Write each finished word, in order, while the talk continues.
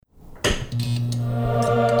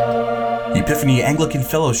Epiphany Anglican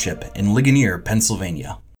Fellowship in Ligonier,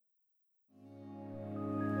 Pennsylvania.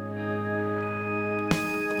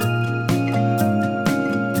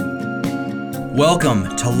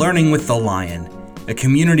 Welcome to Learning with the Lion, a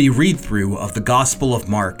community read-through of the Gospel of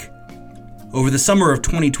Mark. Over the summer of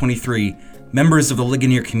 2023, members of the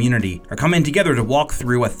Ligonier community are coming together to walk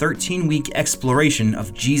through a 13-week exploration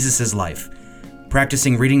of Jesus' life,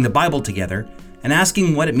 practicing reading the Bible together and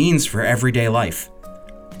asking what it means for everyday life.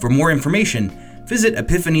 For more information, visit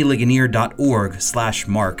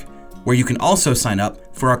epiphanyligonier.org/mark, where you can also sign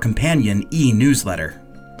up for our companion e-newsletter.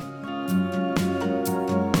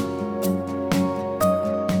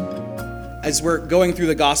 As we're going through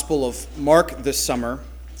the Gospel of Mark this summer,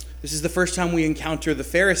 this is the first time we encounter the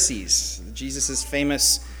Pharisees, Jesus'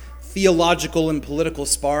 famous theological and political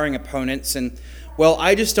sparring opponents. And, well,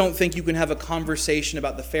 I just don't think you can have a conversation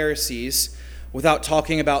about the Pharisees without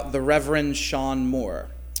talking about the Reverend Shawn Moore.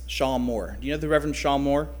 Shawn Moore. Do you know the Reverend Shawn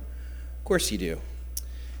Moore? Of course you do.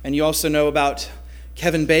 And you also know about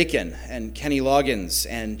Kevin Bacon and Kenny Loggins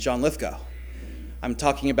and John Lithgow. I'm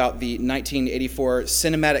talking about the 1984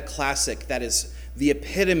 cinematic classic that is the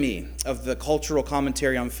epitome of the cultural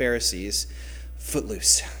commentary on Pharisees,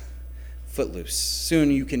 Footloose. Footloose.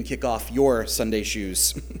 Soon you can kick off your Sunday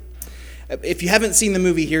shoes. If you haven't seen the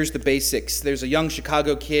movie, here's the basics. There's a young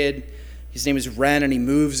Chicago kid. His name is Ren, and he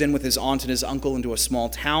moves in with his aunt and his uncle into a small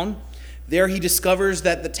town. There he discovers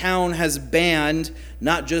that the town has banned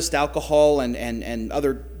not just alcohol and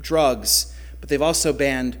other drugs, but they've also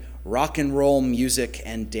banned rock and roll music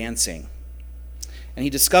and dancing. And he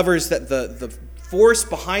discovers that the force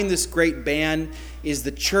behind this great ban is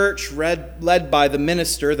the church led by the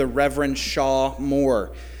minister, the Reverend Shawn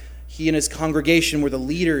Moore. He and his congregation were the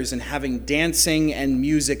leaders in having dancing and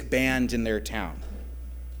music banned in their town.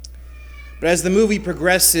 But as the movie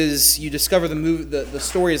progresses, you discover the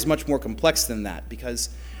story is much more complex than that, because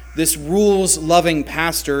this rules-loving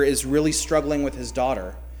pastor is really struggling with his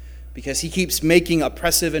daughter, because he keeps making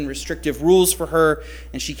oppressive and restrictive rules for her,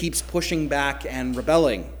 and she keeps pushing back and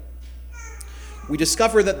rebelling. We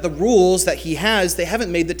discover that the rules that he has, they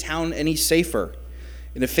haven't made the town any safer.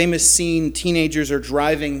 In a famous scene, teenagers are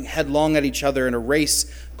driving headlong at each other in a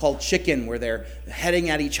race called Chicken, where they're heading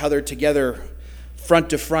at each other together front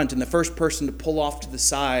to front, and the first person to pull off to the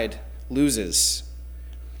side loses.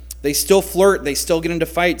 They still flirt, they still get into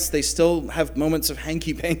fights, they still have moments of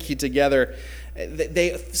hanky-panky together.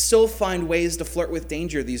 They still find ways to flirt with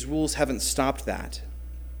danger. These rules haven't stopped that.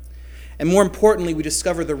 And more importantly, we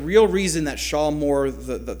discover the real reason that Shawn Moore,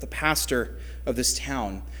 the pastor of this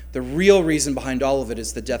town, the real reason behind all of it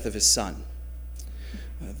is the death of his son.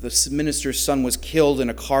 The minister's son was killed in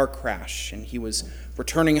a car crash, and he was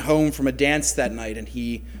returning home from a dance that night, and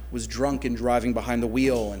he was drunk and driving behind the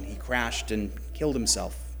wheel, and he crashed and killed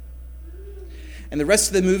himself. And the rest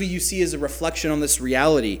of the movie you see is a reflection on this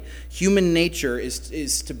reality. Human nature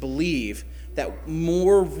is to believe that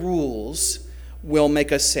more rules will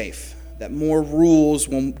make us safe, that more rules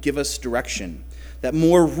will give us direction, that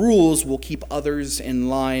more rules will keep others in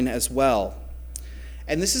line as well.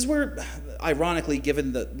 And this is where, ironically,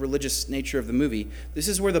 given the religious nature of the movie, this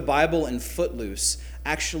is where the Bible and Footloose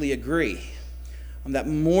actually agree, that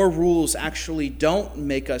more rules actually don't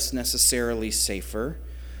make us necessarily safer.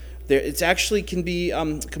 It actually can be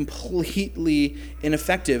completely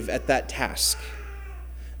ineffective at that task.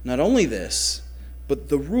 Not only this, but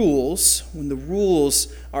the rules, when the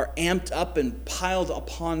rules are amped up and piled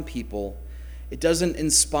upon people, it doesn't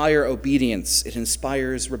inspire obedience, it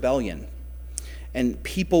inspires rebellion. And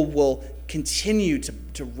people will continue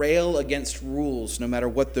to rail against rules, no matter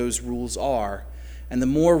what those rules are. And the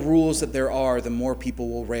more rules that there are, the more people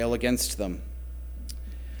will rail against them.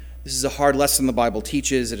 This is a hard lesson the Bible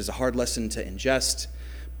teaches. It is a hard lesson to ingest,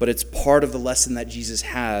 but it's part of the lesson that Jesus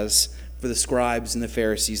has for the scribes and the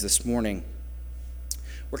Pharisees this morning.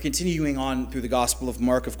 We're continuing on through the Gospel of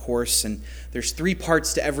Mark, of course, and there's 3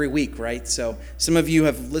 parts to every week, right? So some of you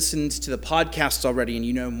have listened to the podcast already, and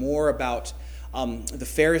you know more about the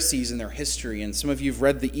Pharisees and their history, and some of you have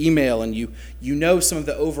read the email, and you know some of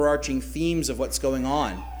the overarching themes of what's going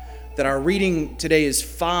on. That our reading today is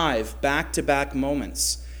 5 back-to-back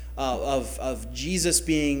moments of Jesus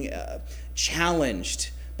being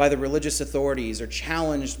challenged by the religious authorities or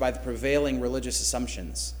challenged by the prevailing religious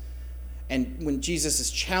assumptions. And when Jesus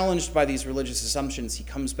is challenged by these religious assumptions, he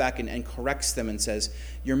comes back and corrects them and says,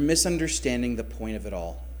 "You're misunderstanding the point of it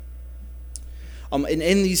all." And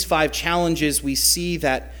in these 5 challenges, we see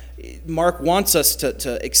that Mark wants us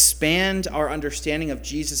to expand our understanding of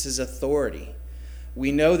Jesus' authority.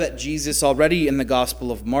 We know that Jesus already in the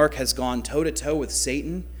Gospel of Mark has gone toe-to-toe with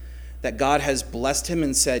Satan, that God has blessed him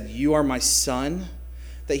and said, "You are my son,"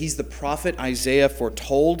 that he's the prophet Isaiah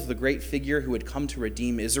foretold, the great figure who would come to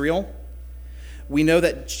redeem Israel. We know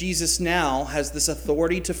that Jesus now has this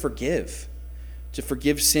authority to forgive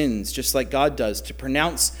sins, just like God does, to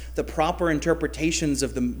pronounce the proper interpretations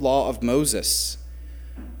of the law of Moses.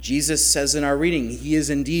 Jesus says in our reading, he is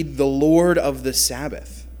indeed the Lord of the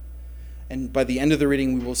Sabbath. And by the end of the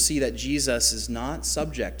reading, we will see that Jesus is not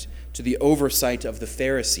subject to the oversight of the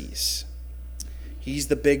Pharisees. He's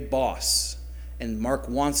the big boss. And Mark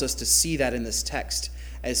wants us to see that in this text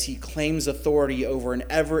as he claims authority over an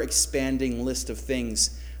ever-expanding list of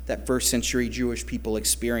things that first-century Jewish people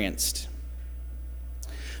experienced.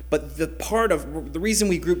 But the reason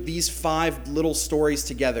we group these 5 little stories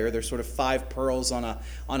together, they're sort of 5 pearls on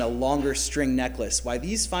a longer string necklace, why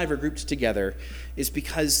these 5 are grouped together is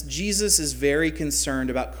because Jesus is very concerned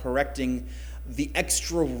about correcting the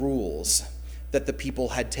extra rules that the people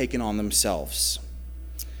had taken on themselves.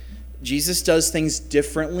 Jesus does things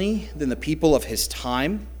differently than the people of his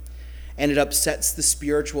time, and it upsets the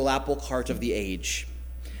spiritual apple cart of the age.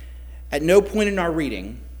 At no point in our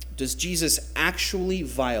reading does Jesus actually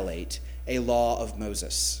violate a law of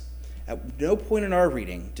Moses. At no point in our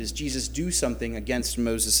reading does Jesus do something against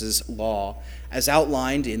Moses' law as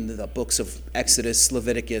outlined in the books of Exodus,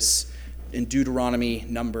 Leviticus, and Deuteronomy,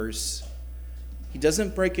 Numbers. He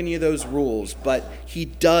doesn't break any of those rules, but he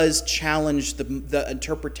does challenge the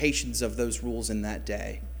interpretations of those rules in that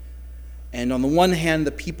day. And on the one hand,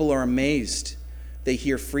 the people are amazed. They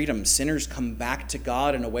hear freedom. Sinners come back to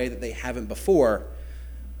God in a way that they haven't before.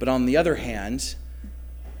 But on the other hand,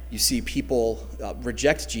 you see people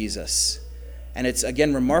reject Jesus. And it's,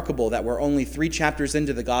 again, remarkable that we're only 3 chapters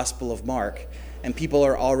into the Gospel of Mark, and people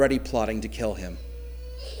are already plotting to kill him.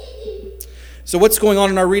 So what's going on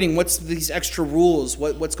in our reading? What's these extra rules?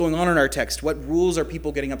 What's going on in our text? What rules are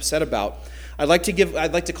people getting upset about? I'd like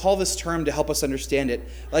to call this term, to help us understand it,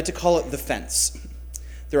 I'd like to call it the fence.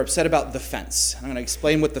 They're upset about the fence. I'm going to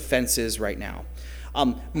explain what the fence is right now.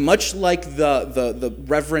 Much like the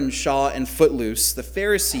Reverend Shaw and Footloose, the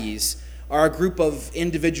Pharisees are a group of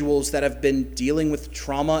individuals that have been dealing with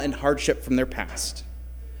trauma and hardship from their past.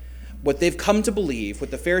 What they've come to believe, what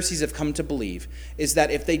the Pharisees have come to believe, is that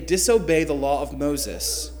if they disobey the law of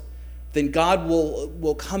Moses, then God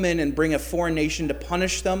will come in and bring a foreign nation to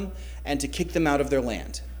punish them and to kick them out of their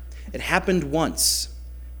land. It happened once.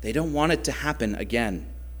 They don't want it to happen again.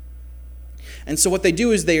 And so what they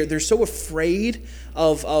do is they're so afraid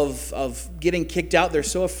of getting kicked out. They're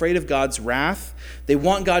so afraid of God's wrath. They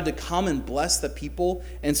want God to come and bless the people.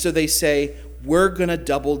 And so they say, we're going to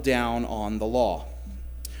double down on the law.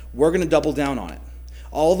 We're going to double down on it.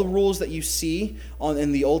 All the rules that you see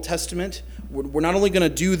in the Old Testament, we're not only going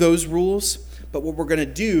to do those rules, but what we're going to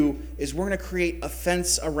do is we're going to create a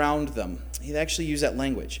fence around them. He actually used that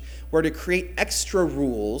language. We're to create extra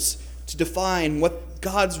rules to define what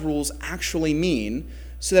God's rules actually mean,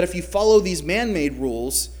 so that if you follow these man-made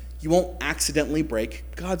rules, you won't accidentally break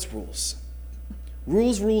God's rules.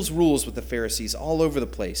 Rules, rules, rules with the Pharisees all over the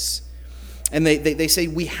place. And they say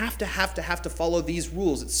we have to follow these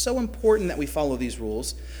rules. It's so important that we follow these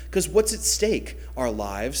rules, because what's at stake? Our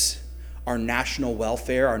lives, our national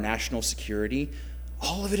welfare, our national security.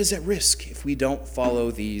 All of it is at risk if we don't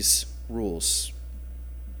follow these rules.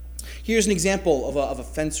 Here's an example of a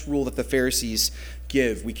fence rule that the Pharisees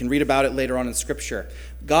give. We can read about it later on in Scripture.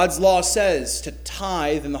 God's law says to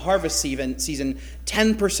tithe in the harvest season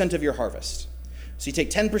 10% of your harvest. So you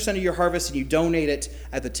take 10% of your harvest and you donate it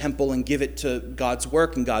at the temple and give it to God's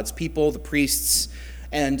work and God's people, the priests,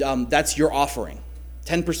 and that's your offering,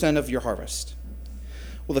 10% of your harvest.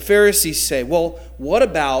 Well, the Pharisees say, well, what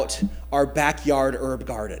about our backyard herb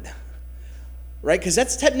garden? Right? Because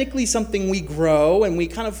that's technically something we grow and we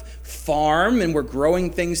kind of farm, and we're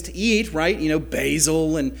growing things to eat, right? You know,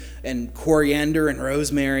 basil and coriander and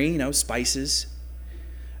rosemary, spices.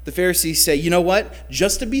 The Pharisees say, you know what?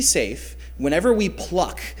 Just to be safe, whenever we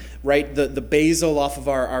pluck, right, the basil off of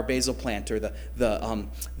our basil plant, or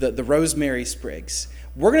the rosemary sprigs,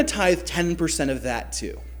 we're going to tithe 10% of that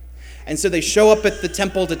too. And so they show up at the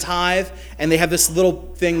temple to tithe, and they have this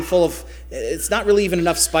little thing full of, it's not really even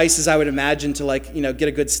enough spices, I would imagine, to get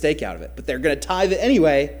a good steak out of it. But they're going to tithe it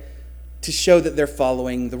anyway to show that they're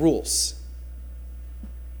following the rules.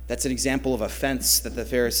 That's an example of a fence that the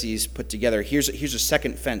Pharisees put together. Here's a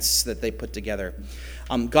second fence that they put together.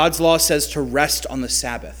 God's law says to rest on the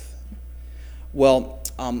Sabbath. Well,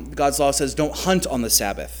 God's law says don't hunt on the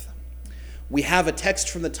Sabbath. We have a text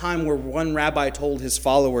from the time where one rabbi told his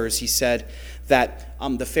followers, he said that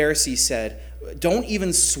the Pharisees said, don't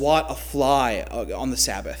even swat a fly on the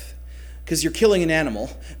Sabbath, because you're killing an animal.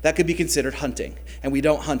 That could be considered hunting, and we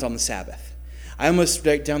don't hunt on the Sabbath. I almost,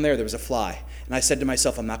 right down there was a fly, and I said to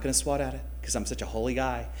myself, I'm not going to swat at it because I'm such a holy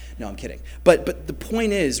guy. No, I'm kidding. But the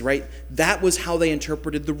point is, right, that was how they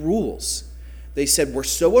interpreted the rules. They said, we're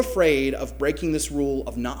so afraid of breaking this rule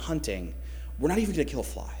of not hunting, we're not even going to kill a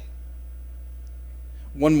fly.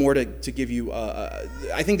 One more to give you,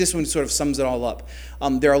 I think this one sort of sums it all up.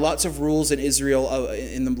 There are lots of rules in Israel,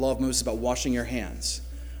 in the law of Moses, about washing your hands.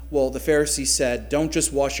 Well, the Pharisees said, don't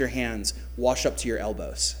just wash your hands, wash up to your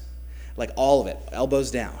elbows. Like all of it,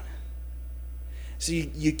 elbows down. So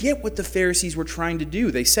you get what the Pharisees were trying to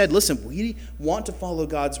do. They said, listen, we want to follow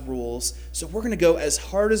God's rules, so we're going to go as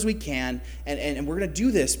hard as we can, and we're going to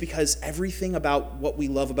do this because everything about what we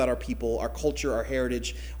love about our people, our culture, our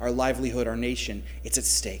heritage, our livelihood, our nation, it's at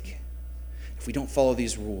stake. If we don't follow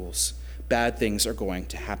these rules, bad things are going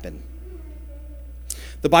to happen.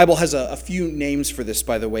 The Bible has a few names for this,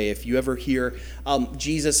 by the way. If you ever hear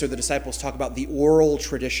Jesus or the disciples talk about the oral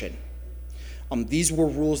tradition, these were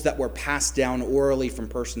rules that were passed down orally from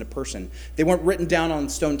person to person. They weren't written down on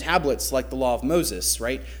stone tablets like the law of Moses,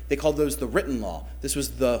 right? They called those the written law. This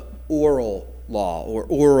was the oral law or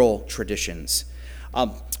oral traditions.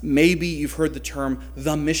 Maybe you've heard the term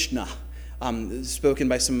the Mishnah, spoken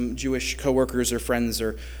by some Jewish coworkers or friends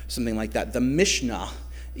or something like that. The Mishnah,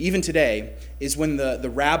 even today, is when the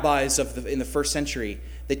rabbis in the first century,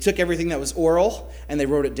 they took everything that was oral and they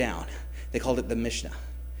wrote it down. They called it the Mishnah.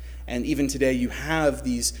 And even today you have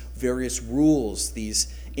these various rules,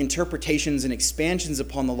 these interpretations and expansions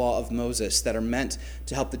upon the law of Moses that are meant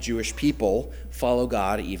to help the Jewish people follow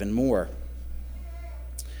God even more.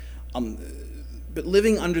 But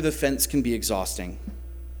living under the fence can be exhausting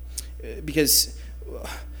because,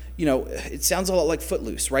 it sounds a lot like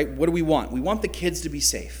Footloose, right? What do we want? We want the kids to be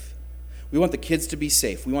safe. We want the kids to be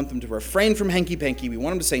safe. We want them to refrain from hanky-panky. We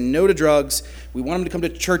want them to say no to drugs. We want them to come to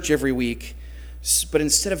church every week. But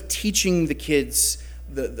instead of teaching the kids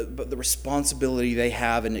the responsibility they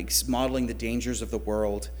have in modeling the dangers of the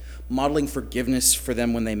world, modeling forgiveness for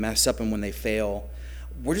them when they mess up and when they fail,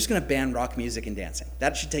 we're just going to ban rock music and dancing.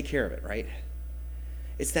 That should take care of it, right?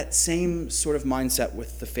 It's that same sort of mindset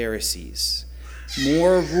with the Pharisees.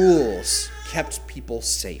 More rules kept people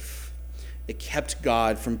safe. It kept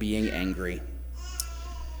God from being angry.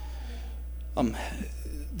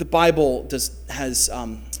 The Bible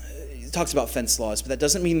talks about fence laws, but that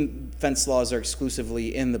doesn't mean fence laws are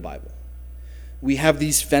exclusively in the Bible. We have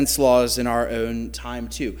these fence laws in our own time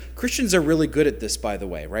too. Christians are really good at this, by the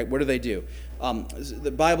way, right? What do?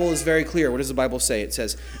 The Bible is very clear. What does the Bible say? It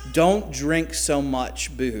says, don't drink so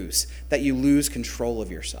much booze that you lose control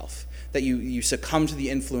of yourself, that you succumb to the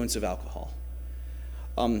influence of alcohol.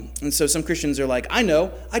 And so some Christians are like, I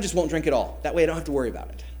just won't drink at all. That way I don't have to worry about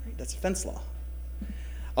it. Right? That's a fence law.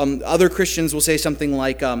 Other Christians will say something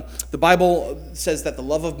like, the Bible says that the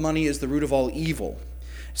love of money is the root of all evil.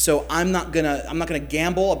 So I'm not gonna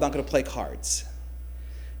gamble. I'm not gonna play cards.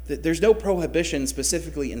 There's no prohibition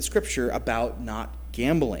specifically in Scripture about not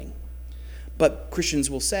gambling. But Christians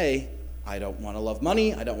will say, I don't want to love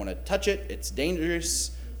money. I don't want to touch it. It's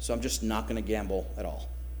dangerous. So I'm just not going to gamble at all.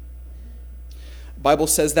 Bible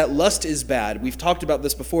says that lust is bad. We've talked about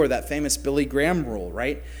this before, that famous Billy Graham rule,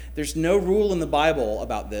 right? There's no rule in the Bible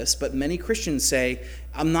about this, but many Christians say,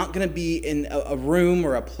 I'm not going to be in a room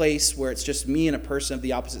or a place where it's just me and a person of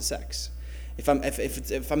the opposite sex. If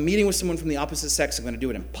I'm meeting with someone from the opposite sex, I'm going to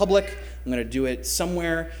do it in public. I'm going to do it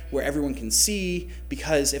somewhere where everyone can see,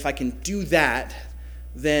 because if I can do that,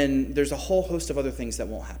 then there's a whole host of other things that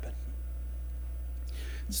won't happen.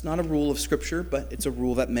 It's not a rule of Scripture, but it's a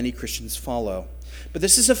rule that many Christians follow. But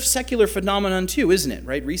this is a secular phenomenon too, isn't it?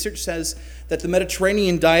 Right? Research says that the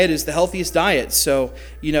Mediterranean diet is the healthiest diet. So,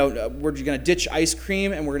 we're going to ditch ice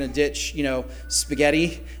cream and we're going to ditch,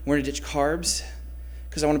 spaghetti. And we're going to ditch carbs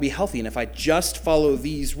because I want to be healthy. And if I just follow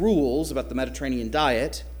these rules about the Mediterranean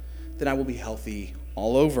diet, then I will be healthy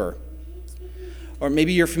all over. Or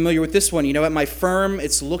maybe you're familiar with this one. At my firm,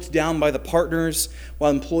 it's looked down by the partners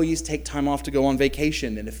while employees take time off to go on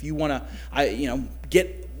vacation. And if you want to,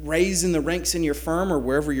 get raised in the ranks in your firm or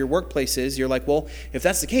wherever your workplace is, you're like, well, if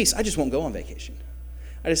that's the case, I just won't go on vacation.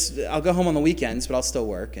 I'll go home on the weekends, but I'll still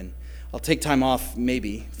work, and I'll take time off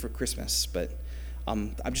maybe for Christmas, but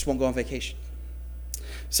I just won't go on vacation.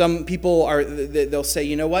 Some people they'll say,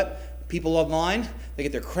 you know what? People online, they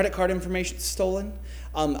get their credit card information stolen.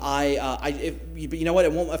 But you know what?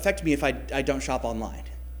 It won't affect me if I don't shop online.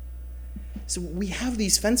 So we have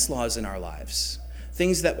these fence laws in our lives,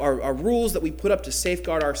 things that are rules that we put up to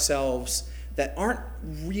safeguard ourselves that aren't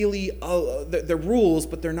really, they're rules,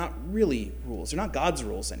 but they're not really rules. They're not God's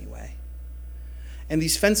rules anyway. And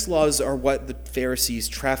these fence laws are what the Pharisees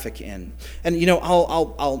traffic in. And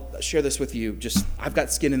I'll share this with you. I've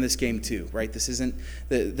got skin in this game too, right? This isn't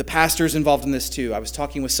the pastor's involved in this too. I was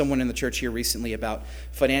talking with someone in the church here recently about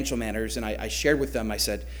financial matters, and I shared with them. I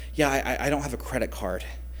said, "Yeah, I don't have a credit card.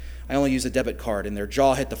 I only use a debit card." And their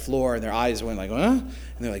jaw hit the floor, and their eyes went like, "Huh?" And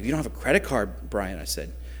they're like, "You don't have a credit card, Brian?" I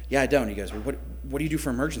said, "Yeah, I don't." He goes, "Well, what do you do for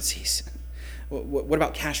emergencies? What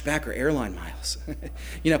about cash back or airline miles?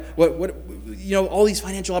 All these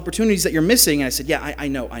financial opportunities that you're missing." And I said, "Yeah, I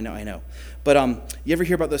know. But you ever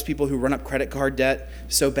hear about those people who run up credit card debt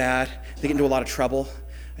so bad they get into a lot of trouble?"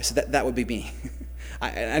 I said, that would be me.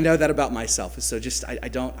 I know that about myself. So I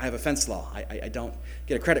have a fence law. I don't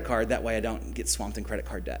get a credit card. That way I don't get swamped in credit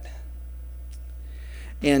card debt.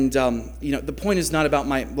 And, the point is not about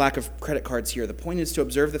my lack of credit cards here. The point is to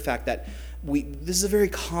observe the fact that this is a very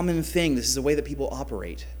common thing. This is a way that people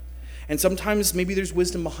operate. And sometimes maybe there's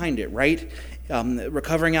wisdom behind it, right?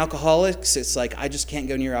 Recovering alcoholics, it's like, I just can't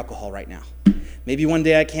go near alcohol right now. Maybe one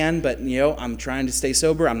day I can, but, I'm trying to stay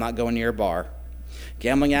sober. I'm not going near a bar.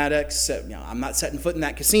 Gambling addicts, I'm not setting foot in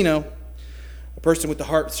that casino. A person with the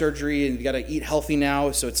heart surgery, and you got to eat healthy now,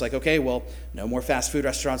 so it's like, okay, well, no more fast food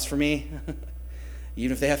restaurants for me.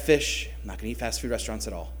 Even if they have fish, I'm not going to eat fast food restaurants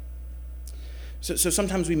at all. So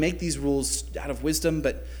sometimes we make these rules out of wisdom,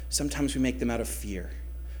 but sometimes we make them out of fear.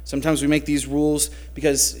 Sometimes we make these rules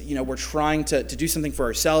because, we're trying to do something for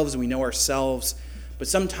ourselves and we know ourselves, but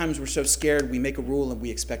sometimes we're so scared we make a rule and we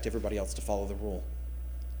expect everybody else to follow the rule.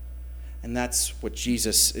 And that's what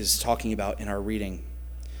Jesus is talking about in our reading.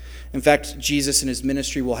 In fact, Jesus in his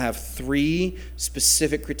ministry will have 3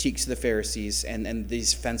 specific critiques of the Pharisees and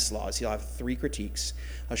these fence laws. He'll have 3 critiques.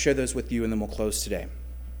 I'll share those with you and then we'll close today.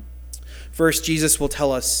 First, Jesus will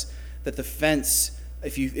tell us that the fence,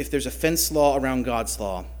 if there's a fence law around God's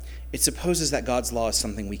law, it supposes that God's law is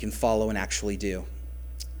something we can follow and actually do.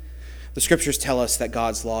 The scriptures tell us that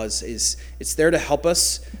God's law it's there to help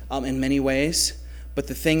us in many ways, but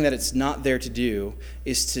the thing that it's not there to do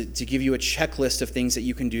is to give you a checklist of things that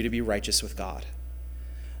you can do to be righteous with God.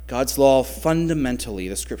 God's law fundamentally,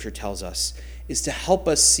 the scripture tells us, is to help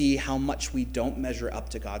us see how much we don't measure up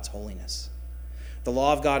to God's holiness. The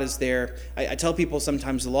law of God is there. I tell people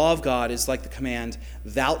sometimes the law of God is like the command,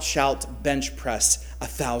 "Thou shalt bench press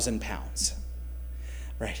 1,000 pounds."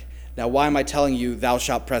 Right? Now, why am I telling you thou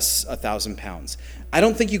shalt press 1,000 pounds? I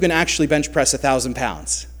don't think you can actually bench press 1,000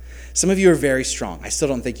 pounds. Some of you are very strong. I still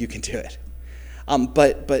don't think you can do it.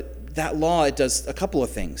 But that law, it does a couple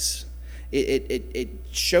of things. It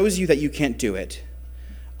shows you that you can't do it.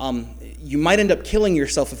 You might end up killing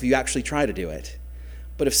yourself if you actually try to do it.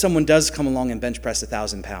 But if someone does come along and bench press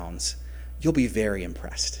 1,000 pounds, you'll be very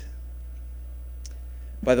impressed.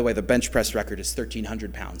 By the way, the bench press record is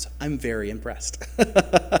 1,300 pounds. I'm very impressed.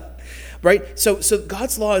 Right? So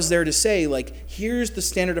God's law is there to say, here's the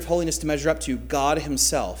standard of holiness to measure up to, God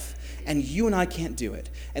himself. And you and I can't do it.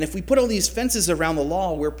 And if we put all these fences around the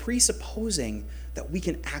law, we're presupposing that we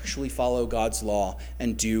can actually follow God's law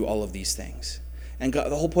and do all of these things. And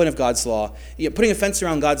the whole point of God's law, putting a fence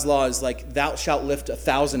around God's law is like, thou shalt lift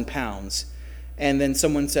 1,000 pounds. And then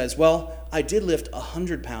someone says, well, I did lift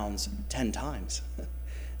 100 pounds 10 times.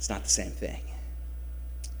 It's not the same thing.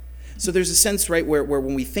 So there's a sense, right, where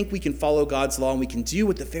when we think we can follow God's law and we can do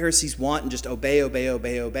what the Pharisees want and just obey,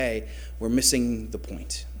 we're missing the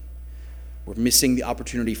point. We're missing the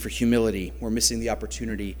opportunity for humility. We're missing the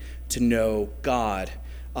opportunity to know God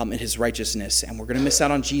and his righteousness, and we're going to miss out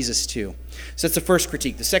on Jesus too. So that's the first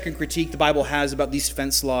critique. The second critique the Bible has about these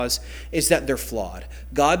fence laws is that they're flawed.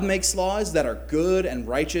 God makes laws that are good and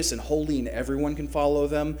righteous and holy, and everyone can follow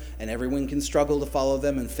them, and everyone can struggle to follow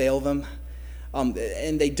them and fail them. And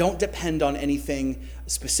they don't depend on anything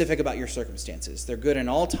specific about your circumstances. They're good in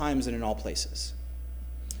all times and in all places.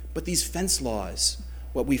 But these fence laws,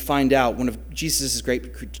 what we find out, one of Jesus'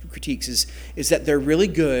 great critiques is that they're really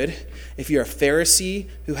good if you're a Pharisee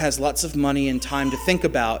who has lots of money and time to think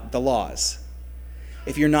about the laws.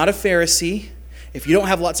 If you're not a Pharisee, if you don't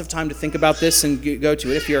have lots of time to think about this and go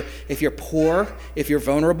to it, if you're poor, if you're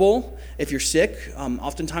vulnerable, if you're sick,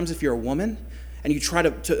 oftentimes if you're a woman, and you try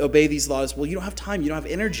to obey these laws, well, you don't have time, you don't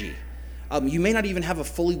have energy. You may not even have a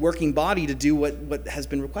fully working body to do what has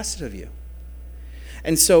been requested of you.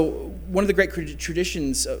 And so one of the great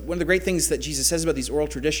traditions, one of the great things that Jesus says about these oral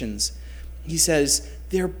traditions, he says,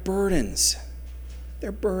 they're burdens.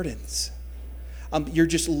 They're burdens. You're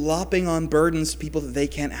just lopping on burdens to people that they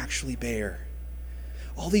can't actually bear.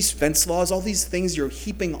 All these fence laws, all these things you're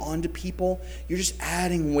heaping onto people, you're just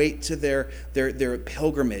adding weight to their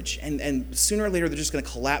pilgrimage. And sooner or later, they're just going to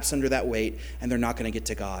collapse under that weight, and they're not going to get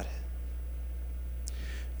to God.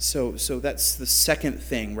 So that's the second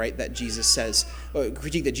thing, right, that Jesus says,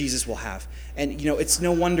 critique that Jesus will have. And, it's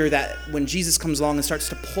no wonder that when Jesus comes along and starts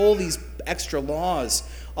to pull these extra laws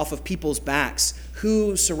off of people's backs,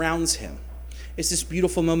 who surrounds him? It's this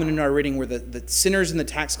beautiful moment in our reading where the sinners and the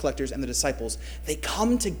tax collectors and the disciples, they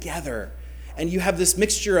come together. And you have this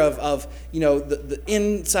mixture of the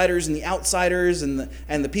insiders and the outsiders and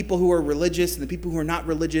the people who are religious and the people who are not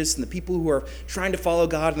religious and the people who are trying to follow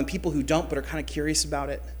God and the people who don't but are kind of curious about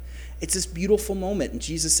it. It's this beautiful moment. And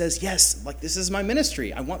Jesus says, yes, like this is my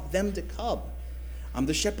ministry. I want them to come. I'm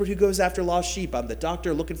the shepherd who goes after lost sheep. I'm the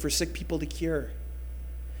doctor looking for sick people to cure.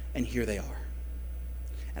 And here they are.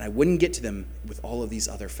 And I wouldn't get to them with all of these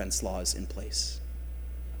other fence laws in place.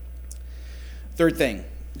 Third thing,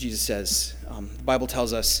 Jesus says, the Bible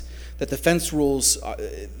tells us that the fence rules,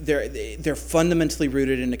 they're fundamentally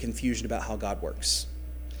rooted in a confusion about how God works.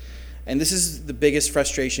 And this is the biggest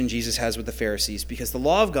frustration Jesus has with the Pharisees, because the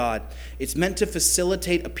law of God, it's meant to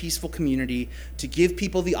facilitate a peaceful community, to give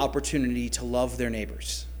people the opportunity to love their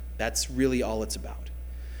neighbors. That's really all it's about,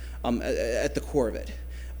 at the core of it.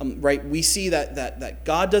 Right, we see that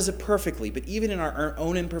God does it perfectly, but even in our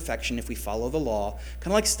own imperfection, if we follow the law, kind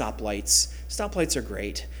of like stoplights are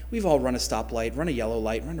great. We've all run a stoplight, run a yellow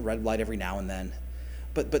light, run a red light every now and then.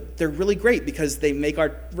 But they're really great because they make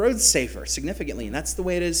our roads safer significantly, and that's the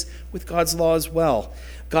way it is with God's law as well.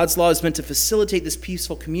 God's law is meant to facilitate this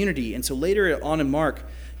peaceful community, and so later on in Mark,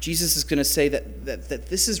 Jesus is going to say that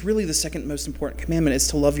this is really the second most important commandment, is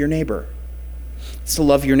to love your neighbor. It's to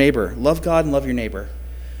love your neighbor. Love God and love your neighbor.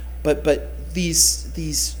 But the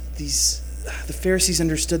Pharisees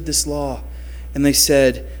understood this law, and they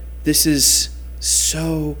said, this is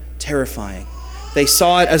so terrifying. They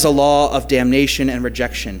saw it as a law of damnation and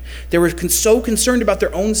rejection. They were so concerned about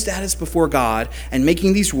their own status before God and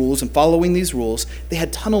making these rules and following these rules. They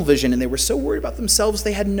had tunnel vision, and they were so worried about themselves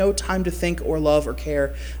they had no time to think or love or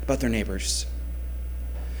care about their neighbors.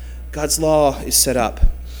 God's law is set up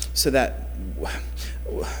so that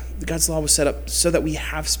we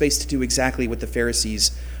have space to do exactly what the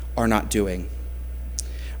Pharisees are not doing.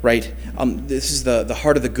 Right? This is the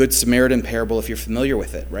heart of the Good Samaritan parable, if you're familiar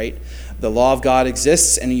with it, right? The law of God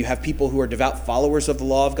exists, and you have people who are devout followers of the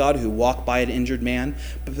law of God who walk by an injured man.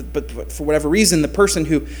 But for whatever reason, the person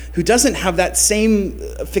who doesn't have that same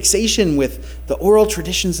fixation with the oral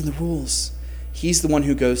traditions and the rules, he's the one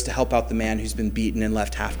who goes to help out the man who's been beaten and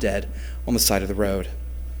left half dead on the side of the road.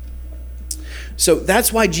 So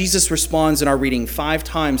that's why Jesus responds in our reading 5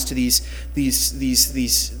 times to these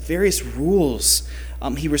various rules.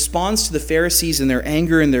 He responds to the Pharisees in their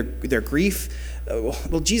anger and their grief.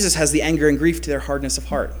 Well, Jesus has the anger and grief to their hardness of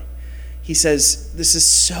heart. He says, this is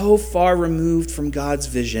so far removed from God's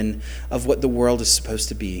vision of what the world is supposed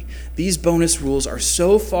to be. These bonus rules are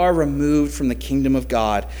so far removed from the kingdom of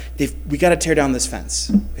God. We got to tear down this fence.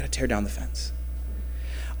 We got to tear down the fence.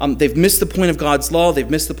 They've missed the point of God's law. They've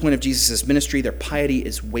missed the point of Jesus' ministry. Their piety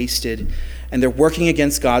is wasted, and they're working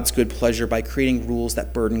against God's good pleasure by creating rules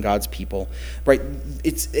that burden God's people. Right?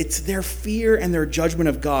 It's their fear and their judgment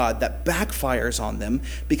of God that backfires on them,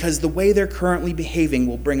 because the way they're currently behaving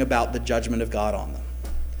will bring about the judgment of God on them.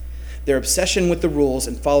 Their obsession with the rules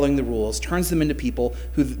and following the rules turns them into people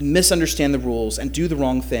who misunderstand the rules and do the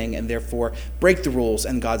wrong thing, and therefore break the rules,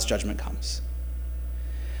 and God's judgment comes.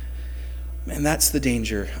 And that's the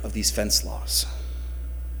danger of these fence laws.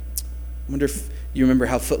 I wonder if you remember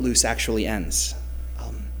how Footloose actually ends.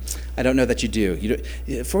 I don't know that you do.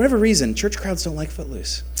 For whatever reason, church crowds don't like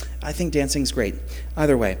Footloose. I think dancing's great.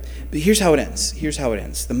 Either way. But here's how it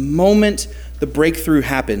ends. The moment the breakthrough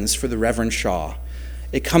happens for the Reverend Shaw,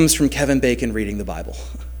 it comes from Kevin Bacon reading the Bible.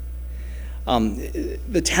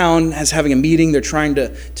 The town is having a meeting. They're trying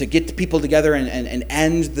to get the people together and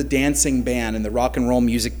end the dancing ban and the rock and roll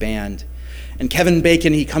music band. And Kevin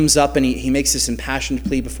Bacon, he comes up and he makes this impassioned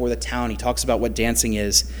plea before the town. He talks about what dancing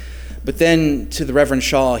is. But then to the Reverend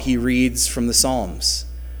Shaw, he reads from the Psalms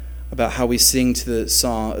about how we sing to the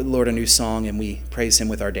song, Lord, a new song, and we praise him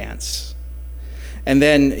with our dance. And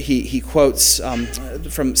then he quotes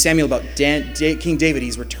from Samuel about King David.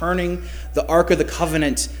 He's returning the Ark of the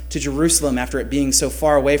Covenant to Jerusalem after it being so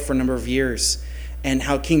far away for a number of years, and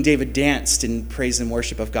how King David danced in praise and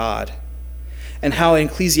worship of God. And how in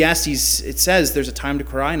Ecclesiastes it says there's a time to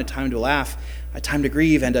cry and a time to laugh, a time to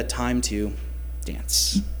grieve and a time to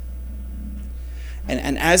dance.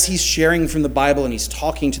 And as he's sharing from the Bible and he's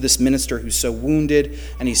talking to this minister who's so wounded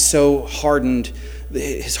and he's so hardened,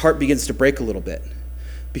 his heart begins to break a little bit,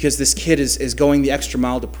 because this kid is going the extra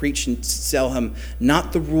mile to preach and tell him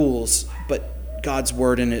not the rules, but God's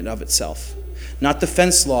word in and of itself. not the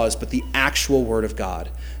fence laws, but the actual word of God,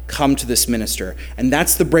 come to this minister. And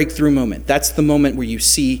that's the breakthrough moment. That's the moment where you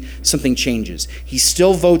see something changes. He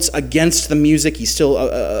still votes against the music. He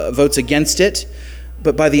still votes against it.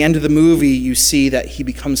 But by the end of the movie, you see that he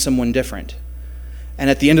becomes someone different. And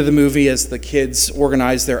at the end of the movie, as the kids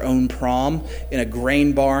organize their own prom in a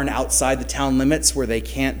grain barn outside the town limits where they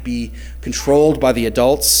can't be controlled by the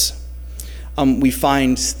adults, we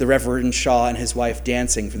find the Reverend Shaw and his wife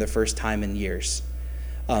dancing for the first time in years,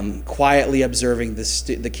 quietly observing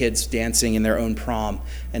the kids dancing in their own prom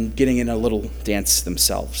and getting in a little dance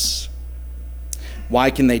themselves. Why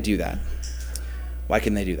can they do that? Why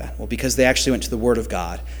can they do that? Well, because they actually went to the Word of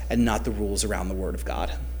God and not the rules around the Word of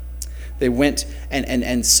God. They went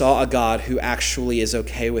and saw a God who actually is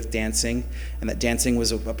okay with dancing, and that dancing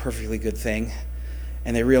was a perfectly good thing.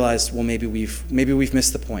 And they realized, well, maybe we've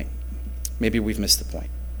missed the point. Maybe we've missed the point.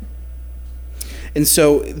 And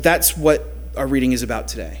so that's what our reading is about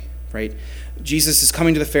today, right? Jesus is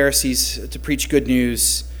coming to the Pharisees to preach good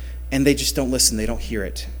news, and they just don't listen. They don't hear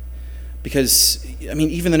it. Because,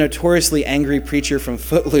 even the notoriously angry preacher from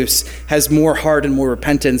Footloose has more heart and more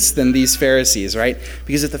repentance than these Pharisees, right?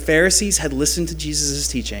 Because if the Pharisees had listened to Jesus'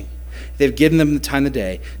 teaching, they've given them the time of the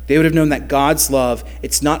day, they would have known that God's love,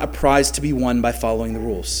 it's not a prize to be won by following the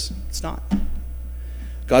rules. It's not.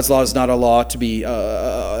 God's law is not a law to be,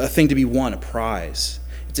 a thing to be won, a prize.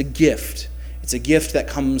 It's a gift. It's a gift that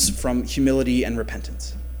comes from humility and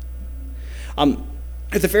repentance.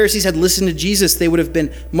 If the Pharisees had listened to Jesus, they would have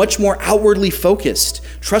been much more outwardly focused,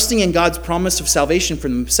 trusting in God's promise of salvation for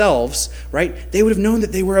themselves, right? They would have known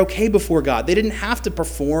that they were okay before God. They didn't have to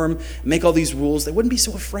perform, make all these rules. They wouldn't be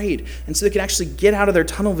so afraid. And so they could actually get out of their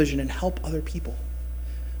tunnel vision and help other people,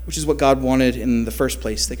 which is what God wanted in the first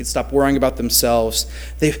place. They could stop worrying about themselves.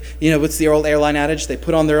 What's the old airline adage? They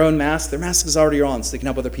put on their own mask. Their mask is already on, so they can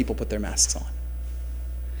help other people put their masks on.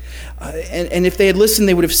 And if they had listened,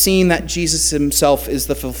 they would have seen that Jesus himself is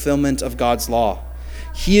the fulfillment of God's law.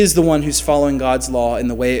 He is the one who's following God's law in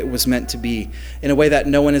the way it was meant to be, in a way that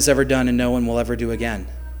no one has ever done and no one will ever do again.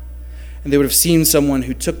 And they would have seen someone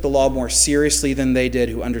who took the law more seriously than they did,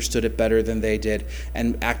 who understood it better than they did,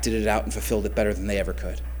 and acted it out and fulfilled it better than they ever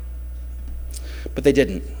could. But they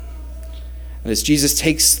didn't. And as Jesus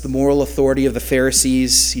takes the moral authority of the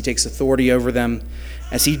Pharisees, he takes authority over them,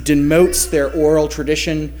 as he demotes their oral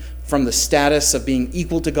tradition from the status of being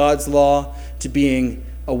equal to God's law to being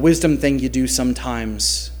a wisdom thing you do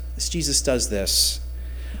sometimes. As Jesus does this,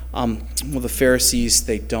 the Pharisees,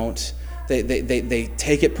 they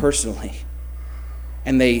take it personally.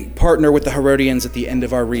 And they partner with the Herodians at the end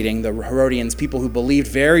of our reading, the Herodians, people who believed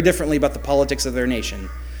very differently about the politics of their nation,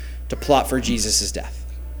 to plot for Jesus' death.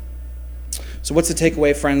 So what's the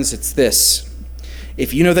takeaway, friends? It's this.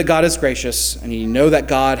 If you know that God is gracious and you know that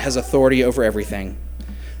God has authority over everything,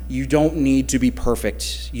 you don't need to be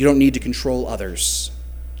perfect. You don't need to control others.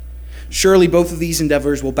 Surely both of these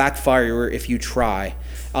endeavors will backfire if you try.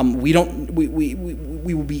 We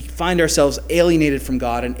will find ourselves alienated from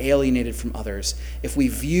God and alienated from others if we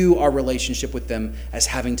view our relationship with them as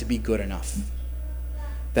having to be good enough.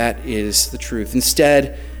 That is the truth.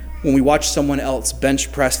 Instead, when we watch someone else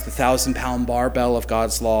bench press the 1,000-pound barbell of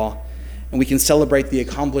God's law, and we can celebrate the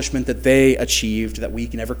accomplishment that they achieved that we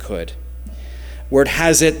never could, word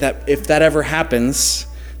has it that if that ever happens,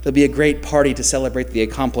 there'll be a great party to celebrate the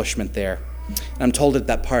accomplishment there. And I'm told at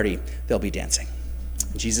that party, they'll be dancing.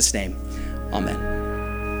 In Jesus' name, amen.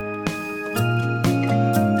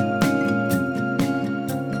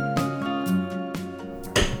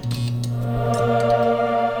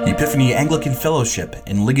 Epiphany Anglican Fellowship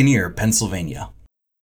in Ligonier, Pennsylvania.